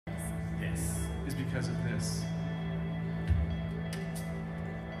is because of this.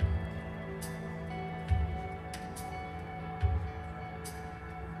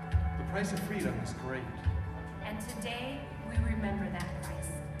 The price of freedom is great. And today, we remember that price.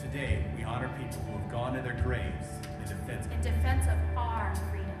 Today, we honor people who have gone to their graves in defense of our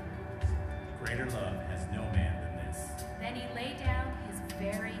freedom. Greater love has no man than this. Then he laid down his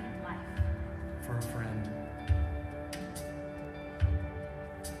very life. For a friend.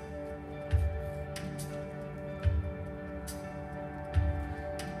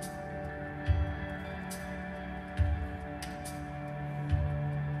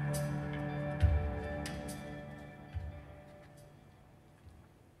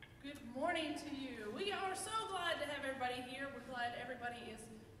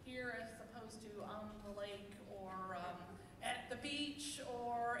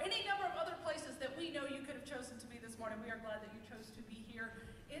 We are glad that you chose to be here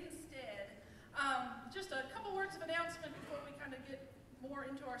instead. Just a couple words of announcement before we kind of get more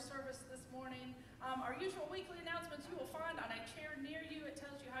into our service this morning. Our usual weekly announcements you will find on a chair near you. It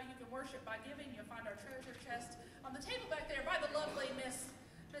tells you how you can worship by giving. You'll find our treasure chest on the table back there by the lovely Miss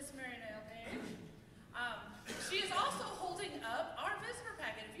Marinelle Page. She is also holding up our visitor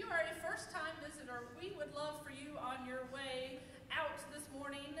packet. If you are a first-time visitor, we would love for you on your way out this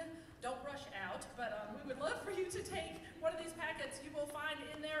morning. Don't rush out, but we would love for you to take one of these packets. You will find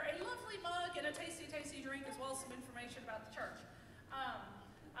in there a lovely mug and a tasty, tasty drink, as well as some information about the church.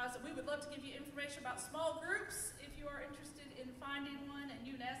 So we would love to give you information about small groups if you are interested in finding one, and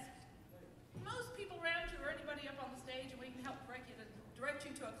you can ask most people around you or anybody up on the stage, and we can help direct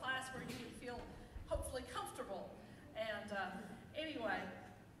you to a class where you can feel hopefully comfortable. And anyway,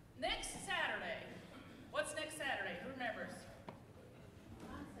 next Saturday. What's next Saturday? Who remembers?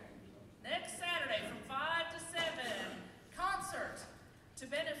 Next Saturday from 5 to 7, concert to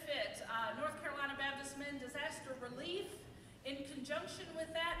benefit North Carolina Baptist Men Disaster Relief. In conjunction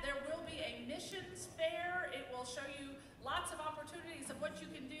with that, there will be a missions fair. It will show you lots of opportunities of what you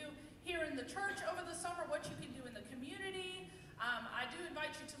can do here in the church over the summer, what you can do in the community. I do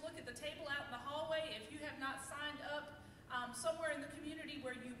invite you to look at the table out in the hallway. If you have not signed up somewhere in the community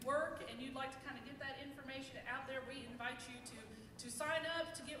where you work and you'd like to kind of get that information out there, we invite you to sign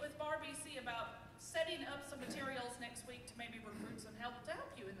up, to get with Barbie, see about setting up some materials next week to maybe recruit some help to help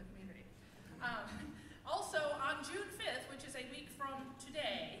you in the community. Also, on June 5th, which is a week from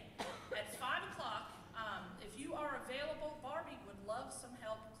today, at 5 o'clock, if you are available, Barbie would love some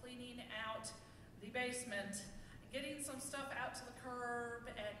help cleaning out the basement, getting some stuff out to the curb,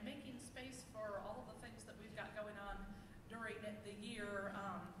 and making space for all the things that we've got going on during the year.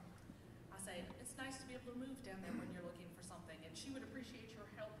 I say, it's nice to be able to move down there when you're looking for something, and she would appreciate your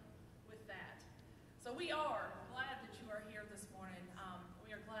help with that. So we are glad that you are here this morning.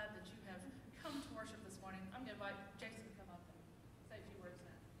 We are glad that you have come to worship this morning. I'm going to invite Jason to come up and say a few words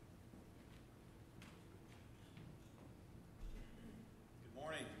now. Good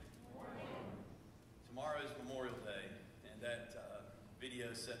morning. Good morning. Tomorrow is Memorial Day, and that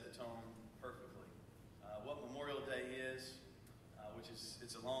video set the tone perfectly. What Memorial Day is,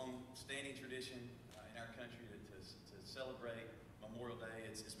 it's a long-standing tradition in our country to celebrate Memorial Day.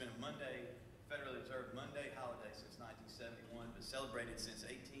 It's been a Monday, federally observed Monday holiday since 1971, but celebrated since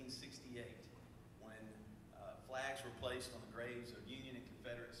 1868, when flags were placed on the graves of Union and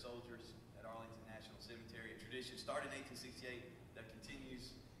Confederate soldiers at Arlington National Cemetery. A tradition started in 1868 that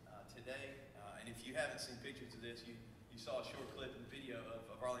continues today. And if you haven't seen pictures of this, you saw a short clip in the video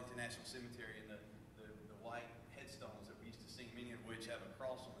of Arlington National Cemetery and the white headstones that we used to see, many of which have a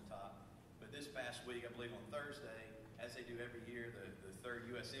cross on the top. But this past week, I believe on Thursday, as they do every year, the 3rd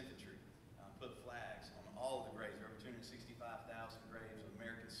U.S. Infantry put flags on all of the graves. There are over 265,000 graves of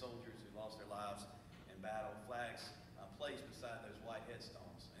American soldiers who lost their lives in battle. Flags placed beside those white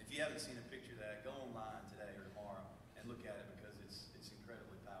headstones. And if you haven't seen a picture of that, go online today or tomorrow and look at it, because it's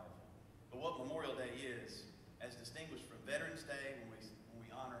incredibly powerful. But what Memorial Day is, as distinguished from Veterans Day, when we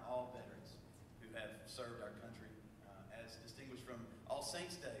honor all veterans who have served our country, as distinguished from All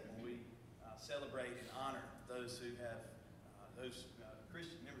Saints Day, when we celebrate and honor those who have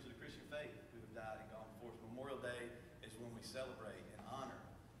Christian members of the Christian faith who have died and gone before us. Memorial Day is when we celebrate and honor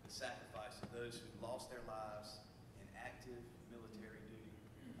the sacrifice of those who lost their lives in active military duty,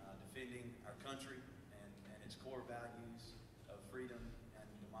 defending our country and its core values of freedom and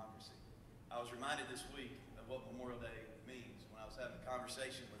democracy. I was reminded this week of what Memorial Day means when I was having a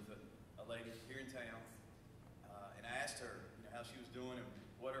conversation with a lady here in town, and I asked her, how she was doing and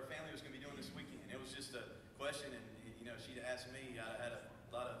what her family was going to be doing this weekend. It was just a question, and she'd asked me. I had a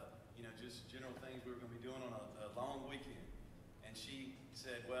lot of just general things we were going to be doing on a long weekend, and she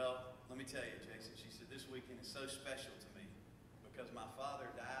said, "Well, let me tell you, Jason, she said, this weekend is so special to me because my father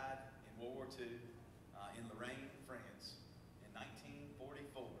died in World War II in Lorraine, France in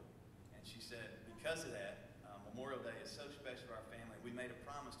 1944. And she said, because of that, Memorial Day is so special to our family. We made a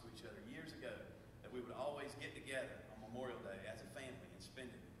promise to each other years ago that we would always get together on Memorial Day as a family and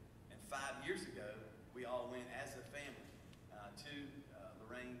spend it. And 5 years ago, we all went as a family to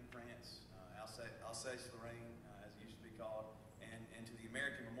Lorraine, France, Alsace-Lorraine, as it used to be called, and to the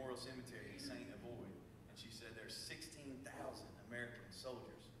American Memorial Cemetery in St. Avoid. And she said there's 16,000 American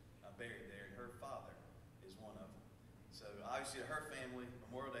soldiers buried there, and her father is one of them. So obviously to her family,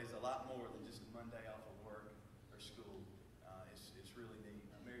 Memorial Day is a lot more than just a Monday off of work or school. It's really neat.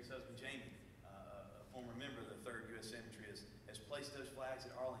 Mary's husband, Jamie, a former member of the 3rd U.S. Infantry, has placed those flags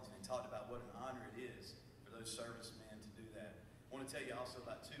at Arlington and talked about what an honor it is for those servicemen to do that. I want to tell you also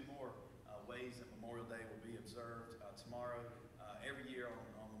about 2 more ways that Memorial Day will be observed tomorrow. Every year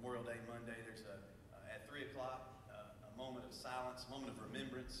on Memorial Day Monday, there's at 3 o'clock a moment of silence, a moment of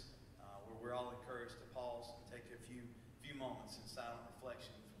remembrance, where we're all encouraged to pause and take a few moments in silent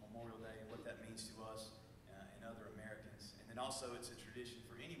reflection for Memorial Day and what that means to us and other Americans. And then also it's a tradition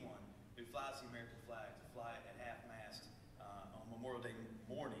for anyone who flies the American flag to fly it at half-mast on Memorial Day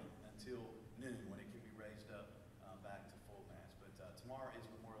morning until noon when it can be raised up back to full mast. But tomorrow is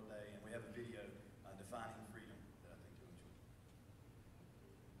Memorial Day, and we have a video defining freedom that I think you'll enjoy.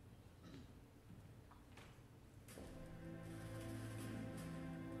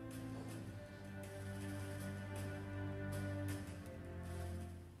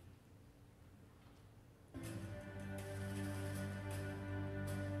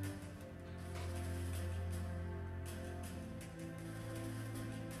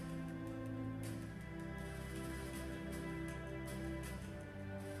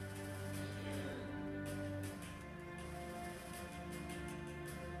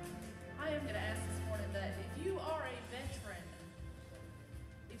 I am going to ask this morning that if you are a veteran,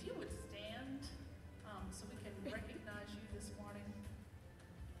 if you would stand so we can recognize you this morning.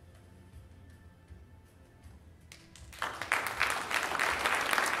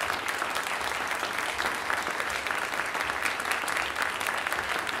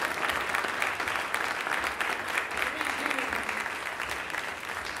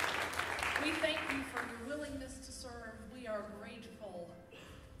 We thank you for your willingness to serve. We are grateful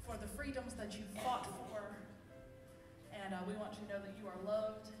for the freedoms that you fought for. And we want you to know that you are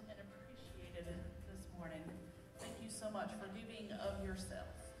loved and appreciated this morning. Thank you so much for giving of yourself.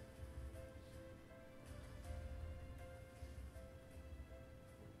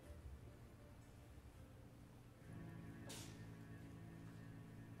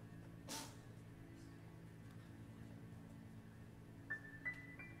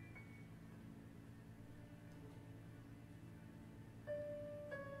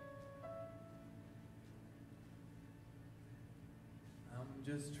 I'm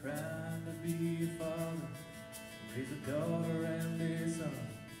just trying to be a father, raise a daughter and a son,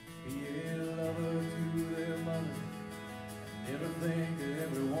 be a lover to their mother, never think of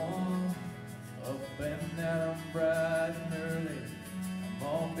everyone, up and down bright and early, I'm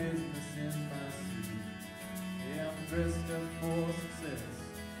all business in my suit, yeah, I'm dressed up for success,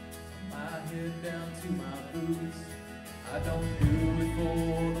 my head down to my boots, I don't do it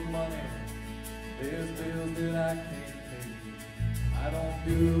for the money, there's bills that I can't pay. I don't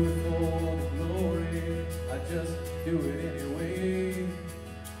do it for the glory, I just do it anyway.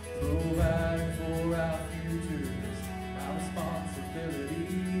 Providing for our futures, my responsibility.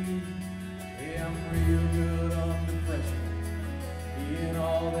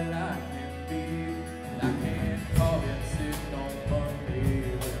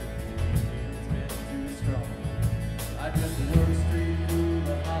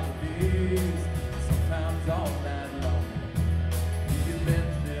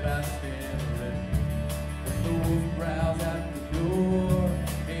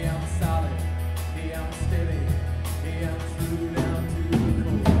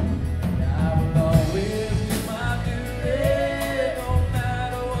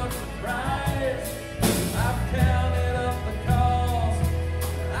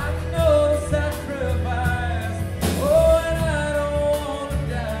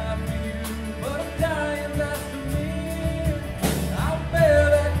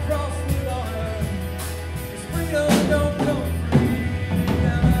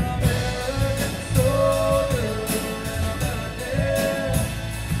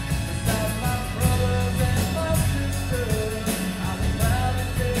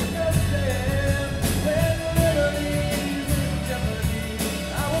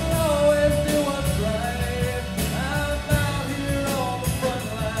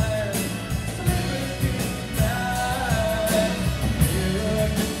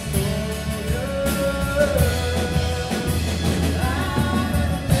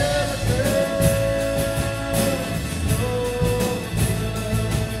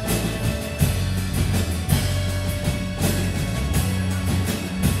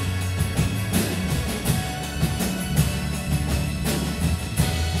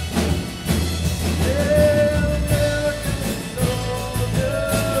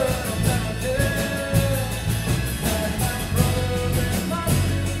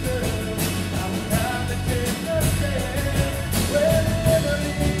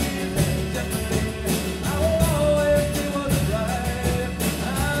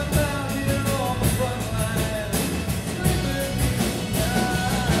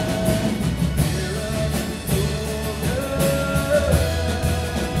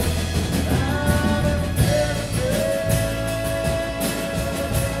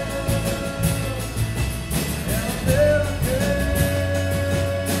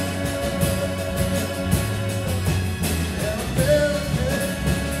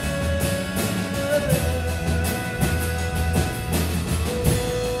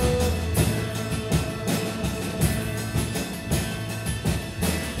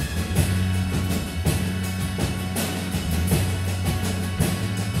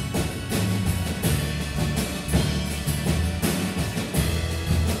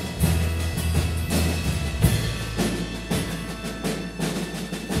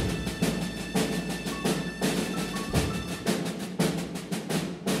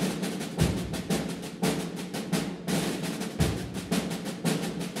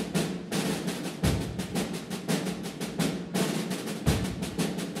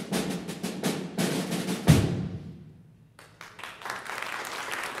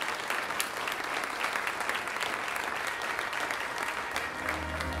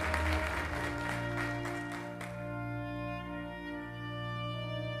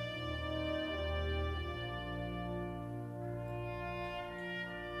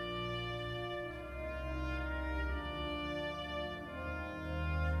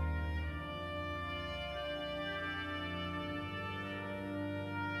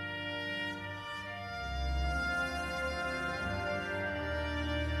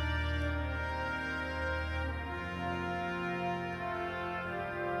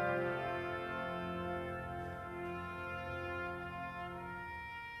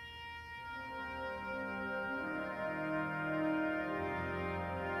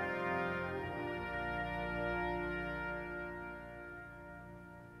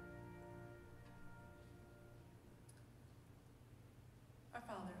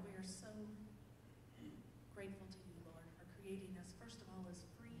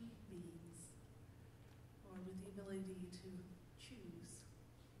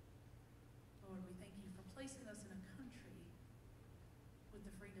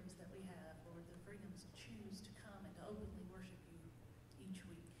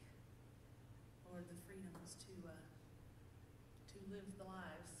 live the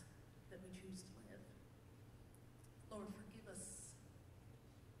lives that we choose to live. Lord, forgive us,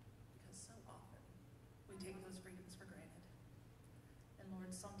 because so often we take those freedoms for granted. And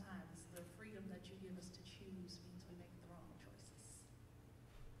Lord, sometimes the freedom that you give us to choose means we make the wrong choices.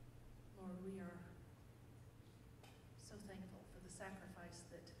 Lord, we are so thankful for the sacrifice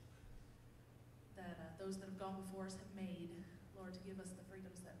that those that have gone before us have made, Lord, to give us the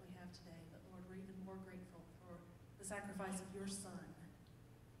freedoms that we have today. But Lord, we're even more grateful for the sacrifice of your Son.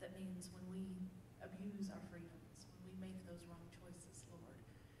 That means when we abuse our freedoms, when we make those wrong choices, Lord,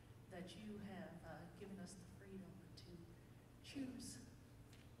 that you have given us the freedom to choose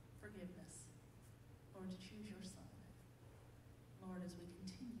forgiveness, Lord, to choose your Son. Lord, as we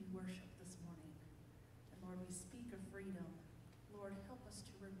continue worship this morning, and Lord, we speak of freedom, Lord, help us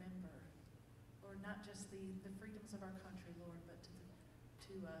to remember, Lord, not just the freedoms of our country, Lord, but to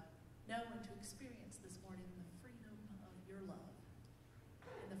know and to experience this morning the freedom of your love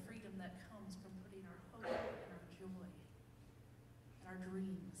and the freedom that comes from putting our hope and our joy and our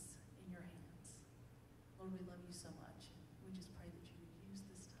dreams in your hands. Lord, we love you so much, and we just pray that you would use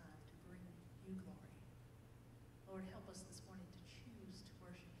this time to bring you glory. Lord, help us this morning to choose to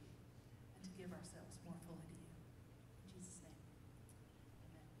worship you and to give ourselves more fully to you. In Jesus' name,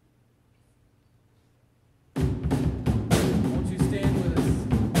 amen. Won't you stand with us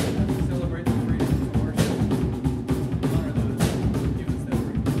as we celebrate the freedom to worship? Honor those who give us that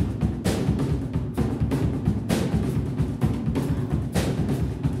freedom.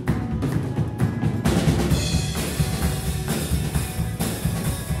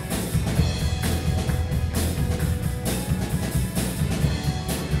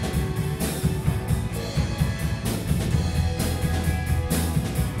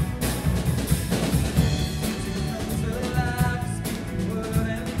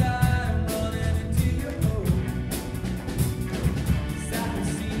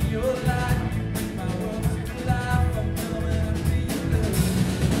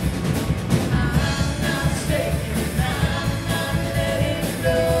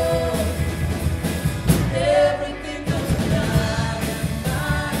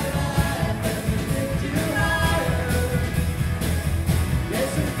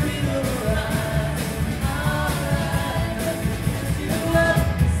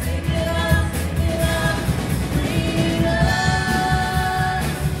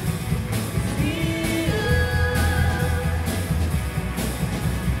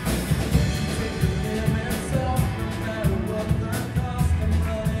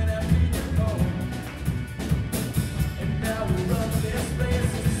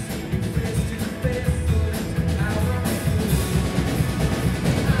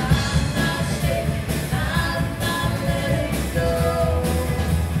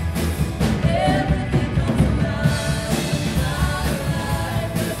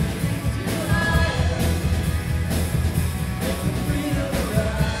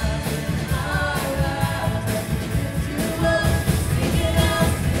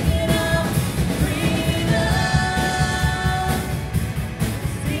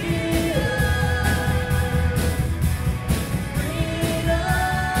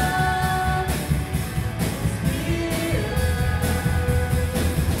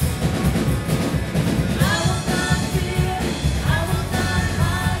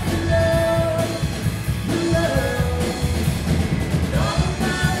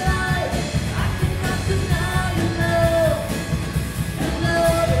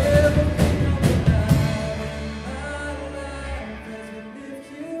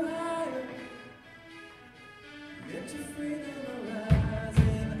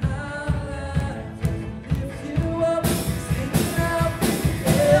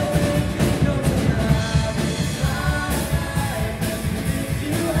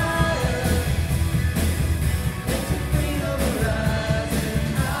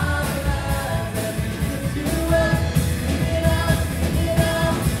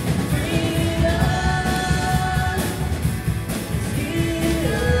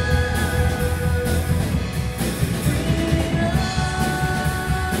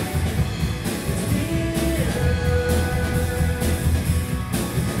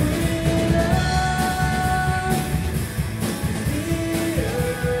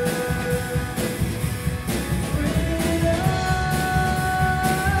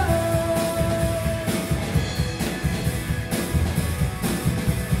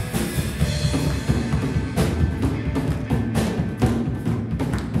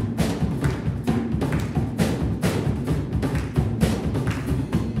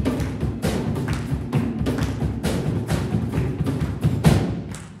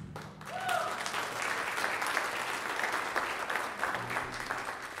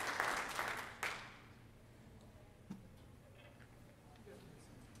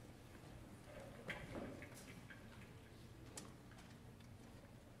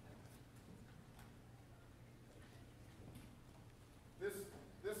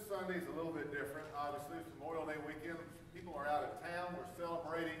 Sunday is a little bit different. Obviously, it's Memorial Day weekend. People are out of town. We're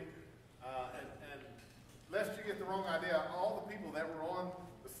celebrating. And lest you get the wrong idea, all the people that were on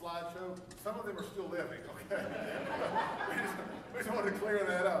the slideshow, some of them are still living, okay? we just wanted to clear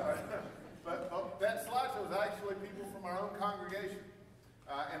that up. But that slideshow is actually people from our own congregation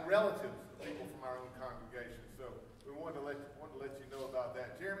and relatives of people from our own congregation. So we wanted to let you know about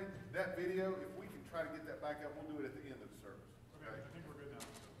that. Jeremy, that video, if we can try to get that back up, we'll do it at the end of the service. Okay, I think we're good now.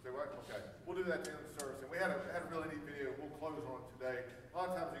 Say what? Okay. We'll do that at the end of the service. And we had a really neat video. We'll close on it today. A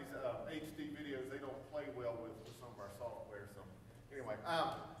lot of times these HD videos, they don't play well with some of our software. So anyway,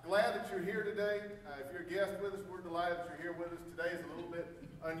 I'm glad that you're here today. If you're a guest with us, we're delighted that you're here with us. Today is a little bit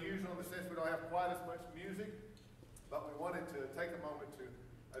unusual in the sense we don't have quite as much music, but we wanted to take a moment to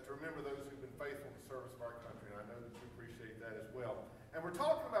remember those who've been faithful in the service of our country, and I know that you appreciate that as well. And we're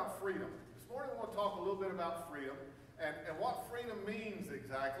talking about freedom. This morning we want to talk a little bit about freedom and what freedom means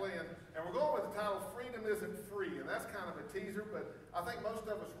exactly. And we're going with the title, Freedom Isn't Free, and that's kind of a teaser, but I think most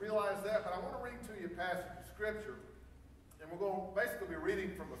of us realize that. But I want to read to you a passage of Scripture, and we're going to basically be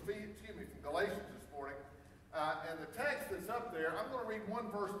reading from Galatians this morning. And the text that's up there, I'm going to read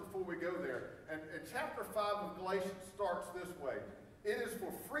one verse before we go there. And chapter 5 of Galatians starts this way. It is for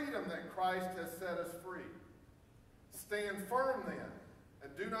freedom that Christ has set us free. Stand firm then,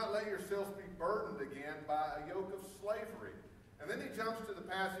 and do not let yourselves be burdened again by a yoke of slavery. And then he jumps to the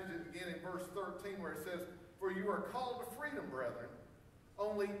passage again in verse 13 where it says, for you are called to freedom, brethren.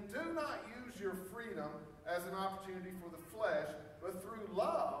 Only do not use your freedom as an opportunity for the flesh, but through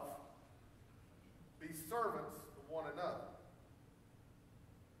love be servants of one another.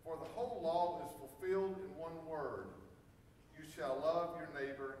 For the whole law is fulfilled in one word. You shall love your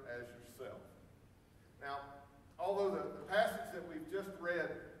neighbor as yourself. Now, although the passage that we've just read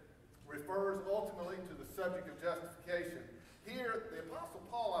refers ultimately to the subject of justification, here the Apostle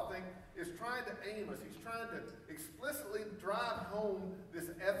Paul, I think, is trying to aim us. He's trying to explicitly drive home this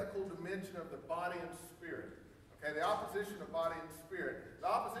ethical dimension of the body and spirit. Okay, the opposition of body and spirit. The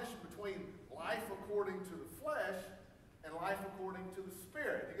opposition between life according to the flesh and life according to the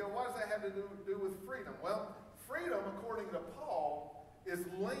spirit. You go, what does that have to do with freedom? Well, freedom, according to Paul, is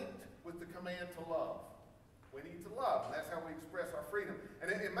linked with the command to love. We need to love, and that's how we express our freedom. And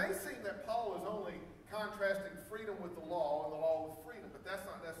it may seem that Paul is only contrasting freedom with the law and the law with freedom, but that's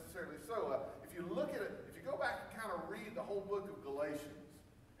not necessarily so. If you look at it, if you go back and kind of read the whole book of Galatians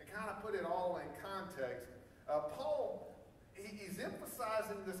and kind of put it all in context, Paul, he's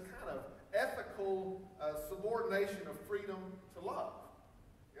emphasizing this kind of ethical subordination of freedom to love.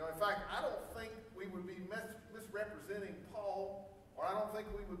 You know, in fact, I don't think we would be misrepresenting Paul, or I don't think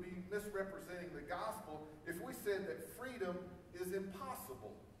we would be misrepresenting the gospel if we said that freedom is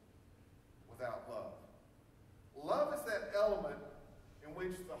impossible without love. Love is that element in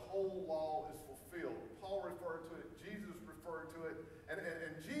which the whole law is fulfilled. Paul referred to it, Jesus referred to it,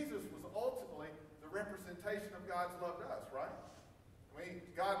 and Jesus was ultimately the representation of God's love to us, right? I mean,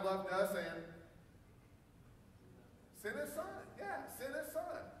 God loved us and sent his son. Yeah, sent his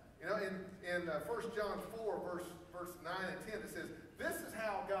son. You know, in 1 John 4, verse 9 and 10, it says, this is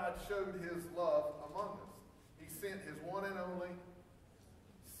how God showed his love among us. He sent his one and only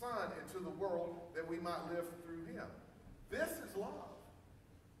Son into the world that we might live through him. This is love.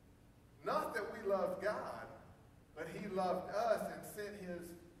 Not that we loved God, but he loved us and sent his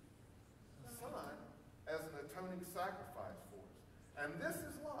Son as an atoning sacrifice for us. And this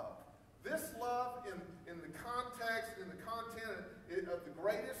is love. This love in the context, in the content of the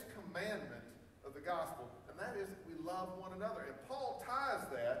greatest commandment of the gospel, and that is that we love one another. And Paul ties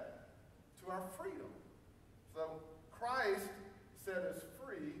that to our freedom. So Christ set us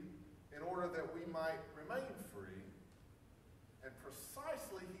free in order that we might remain free. And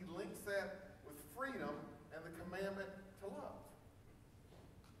precisely he links that with freedom and the commandment to love.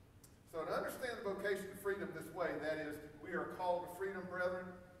 So to understand the vocation of freedom this way, that is, we are called to freedom, brethren,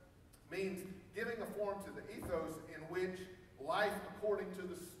 means giving a form to the ethos in which life according to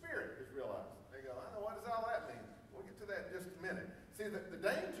the Spirit is realized. They go, I know, what does all that mean? We'll get to that in just a minute. See, the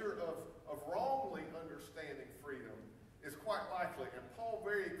danger of wrongly understanding freedom is quite likely, and Paul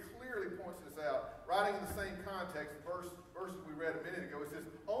very clearly points this out, writing in the same context, verses we read a minute ago. It says,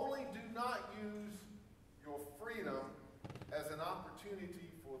 only do not use your freedom as an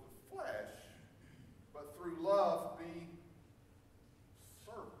opportunity for the flesh, but through love be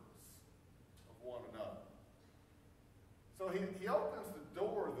servants of one another. So he opens the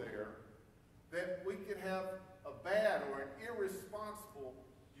door there that we could have a bad or an irresponsible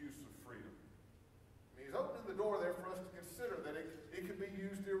use of freedom. I mean, he's opening the door there for us to consider that it could be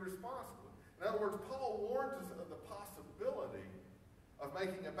used irresponsibly. In other words, Paul warns us of the possibility of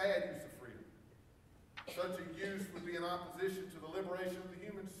making a bad use of freedom. Such a use would be in opposition to the liberation of the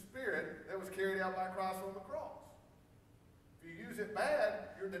human spirit that was carried out by Christ on the cross. If you use it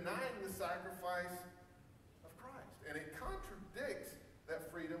bad, you're denying the sacrifice of Christ. And it contradicts that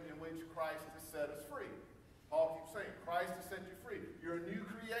freedom in which Christ has set us free. Paul keeps saying, Christ has set you free. You're a new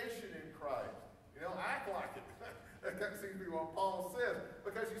creation in Christ. You know, act like it. That seems to be what Paul says.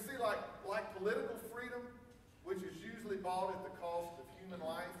 Because you see, like political freedom, which is usually bought at the cost of human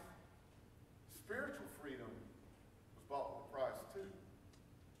life, spiritual freedom was bought with a price too.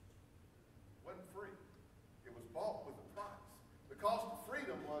 It wasn't free. It was bought with a price. The cost of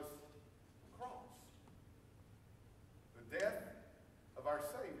freedom was the cross. The death of our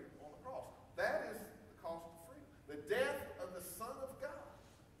Savior on the cross. That is the cost of freedom. The death of the Son of God.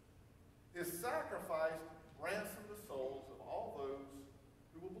 His sacrifice ransomed the souls of all those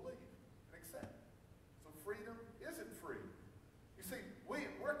who will believe and accept. So freedom isn't free. You see, we're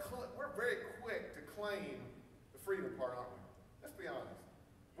very quick to claim the freedom part, aren't we? Let's be honest.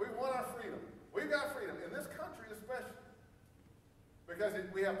 We want our freedom. We've got freedom, in this country especially. Because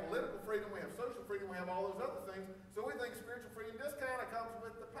we have political freedom, we have social freedom, we have all those other things. So we think spiritual freedom just kind of comes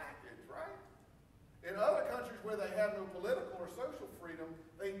with the package, right? In other countries where they have no political or social freedom,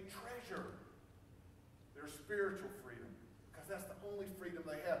 they treasure their spiritual freedom. Because that's the only freedom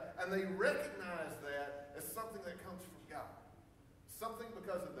they have. And they recognize that as something that comes from God. Something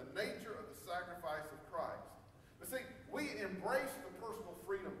because of the nature of the sacrifice of Christ. But see, we embrace the personal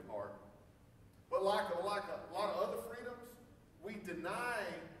freedom part, but like a lot of other freedoms, we deny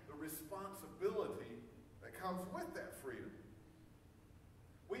the responsibility that comes with that freedom.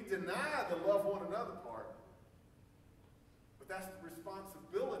 We deny the love one another part, but that's the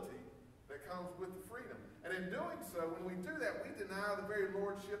responsibility that comes with the freedom. And in doing so, when we do that, we deny the very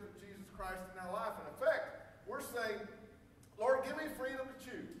lordship of Jesus Christ in our life. In effect, we're saying, Lord, give me freedom to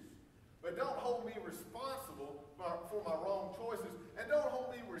choose, but don't hold me responsible for my wrong choices, and don't hold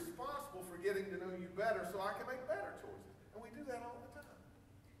me responsible for getting to know you better so I can make better choices. And we do that all the time.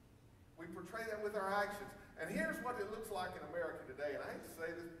 We portray that with our actions. And here's what it looks like in America today, and I hate to say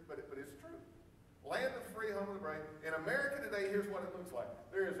this, but it's true. Land of the free, home of the brave. In America today, here's what it looks like.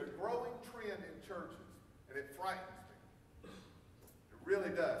 There is a growing trend in churches, and it frightens me. It really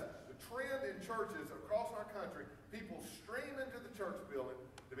does. The trend in churches across our country, people stream into the church building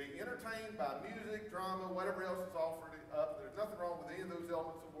to be entertained by music, drama, whatever else is offered up. There's nothing wrong with any of those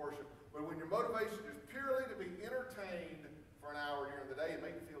elements of worship. But when your motivation is purely to be entertained for an hour during the day and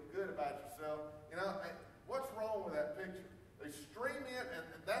make you feel good about yourself, you know, what's wrong with that picture? They stream in, and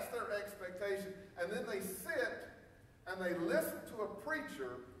that's their expectation. And then they sit and they listen to a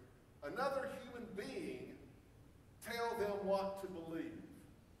preacher, another human being, tell them what to believe.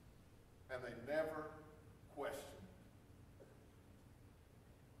 And they never question.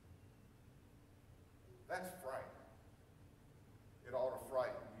 That's frightening. It ought to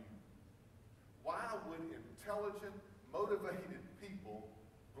frighten you. Why would intelligent, motivated people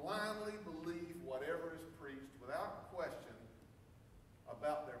blindly believe whatever is preached without question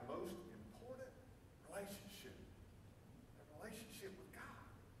about their most important relationship, their relationship with God?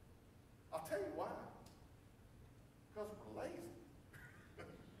 I'll tell you why. Because we're lazy.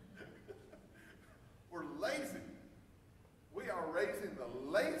 We're lazy. We are raising the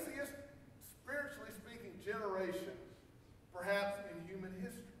laziest, spiritually speaking, generation perhaps in human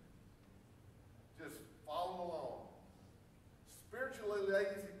history. Just follow along. Spiritually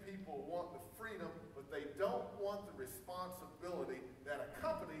lazy people want the freedom, but they don't want the responsibility that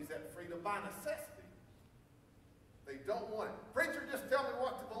accompanies that freedom by necessity. They don't want it. Preacher, just tell me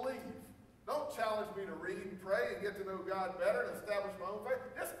what to believe. Don't challenge me to read and pray and get to know God better and establish my own faith.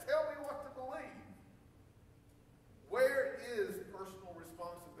 Just tell me what to believe. Where is personal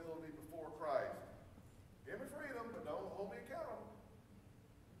responsibility before Christ? Give me freedom, but don't hold me accountable.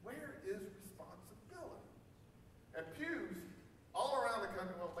 Where is responsibility? And pews all around the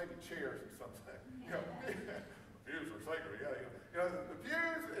country, well, maybe chairs or something. You know, pews are sacred. Yeah, you know, the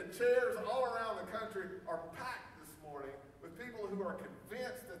pews and chairs all around the country are packed this morning with people who are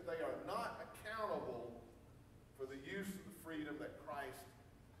convinced that they are not accountable for the use of the freedom that Christ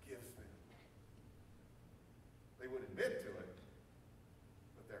gives them. They would admit to it,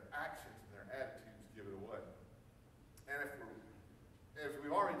 but their actions and their attitudes give it away. And as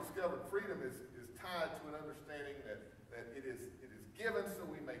we've already discovered, freedom is tied to an understanding that it is given so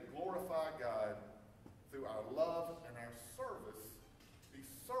we may glorify God through our love and our service, be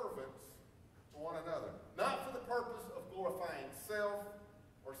servants to one another. Not for the purpose of glorifying self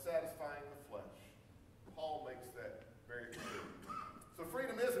or satisfying the flesh. Paul makes that very clear. So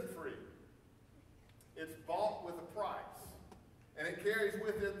freedom isn't free. It's bought with a price. And it carries carries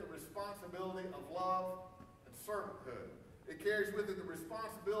with it the responsibility of love and servanthood. It carries with it the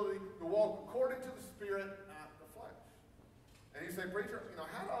responsibility to walk according to the Spirit, not the flesh. And you say, preacher,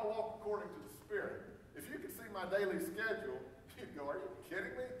 how do I walk according to the Spirit? If you could see my daily schedule, you'd go, are you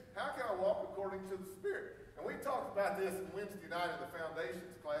kidding me? How can I walk according to the Spirit? And we talked about this on Wednesday night in the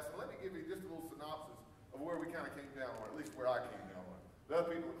foundations class, and let me give you just a little synopsis of where we kind of came down on it, at least where I came down on it. The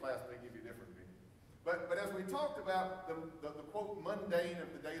other people in the class may give you different opinions. But as we talked about the quote, mundane of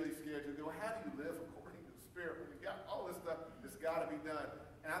the daily schedule, go, how do you live according to the Spirit when you've got all this stuff that's got to be done?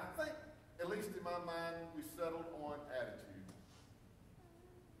 And I think, at least in my mind, we settled on attitude.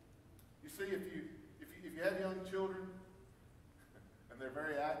 You see, if you have young children, and they're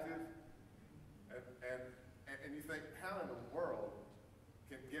very active, and you think, how in the world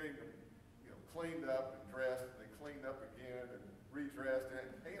can getting them cleaned up and dressed, and they cleaned up again and redressed, and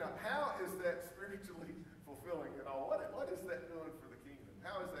how is that spiritually fulfilling at all? What is that doing for the kingdom?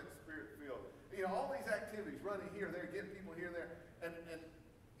 How is that spirit filled? All these activities, running here, there, getting people here and there, and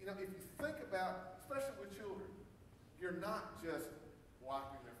if you think about, especially with children, you're not just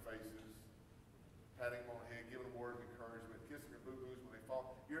wiping their faces, patting them on the head, giving them a word of encouragement, kissing their boo-boos when they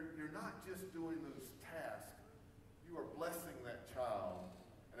fall. You're not just doing those tasks. You are blessing that child,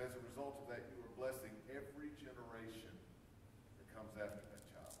 and as a result of that, you are blessing every generation that comes after that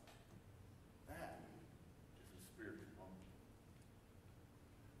child. That is a spiritual moment.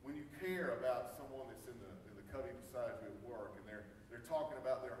 When you care about someone that's in the cubby beside you at work, and they're talking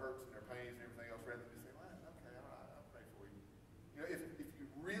about their hurts and their pains and everything else, rather than just saying, well, okay, all right, I'll pray for you. If you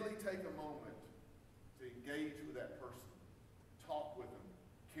really take a moment to engage with that person, talk with them,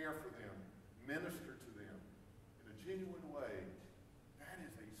 care for them, minister to them in a genuine way, that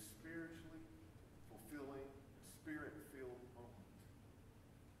is a spiritually fulfilling, spirit-filled moment.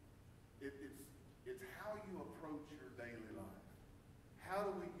 It's how you approach your daily life. How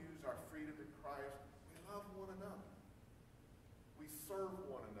do we use our freedom in Christ? We love one another. We serve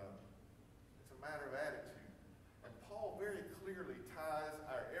one another. It's a matter of attitude. And Paul very clearly ties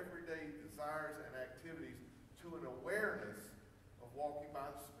our everyday desires and activities to an awareness of walking by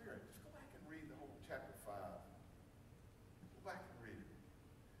the Spirit. Just go back and read the whole chapter 5. Go back and read it.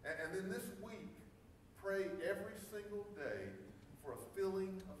 And then this week, pray every single day for a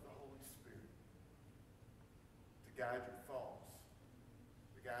filling of the Holy Spirit to guide your thoughts,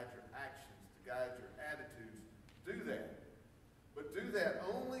 to guide your actions, to guide your attitudes. Do that. But do that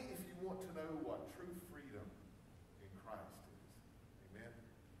only if you want to know what true freedom in Christ is. Amen?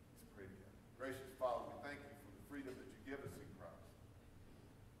 Let's pray together. Gracious Father, we thank you for the freedom that you give us in Christ.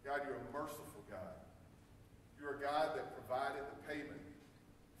 God, you're a merciful God. You're a God that provided the payment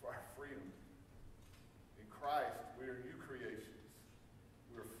for our freedom. In Christ, we are new creations.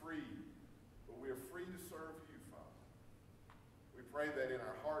 We're free, but we are free to serve you, Father. We pray that in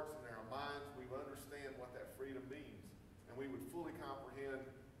our hearts and in our minds, we would understand what that freedom means, and we would fully comprehend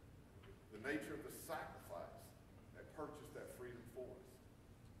the nature of the sacrifice that purchased that freedom for us.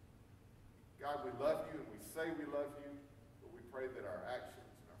 God, we love you, and we say we love you, but we pray that our actions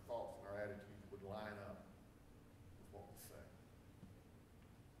and our thoughts and our attitudes would line up with what we say.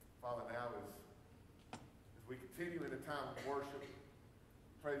 Father, now as we continue in a time of worship, we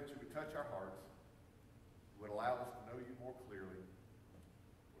pray that you would touch our hearts, you would allow us to know you more clearly.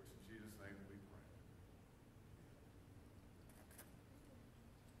 For it's in Jesus' name that we pray.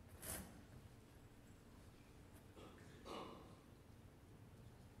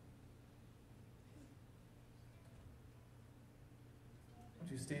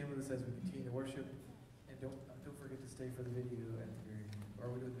 Would you stand with us as we continue to worship? And don't forget to stay for the video at the very end. Or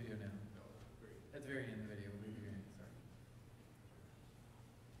are we doing the video now? At the very end of the video. We'll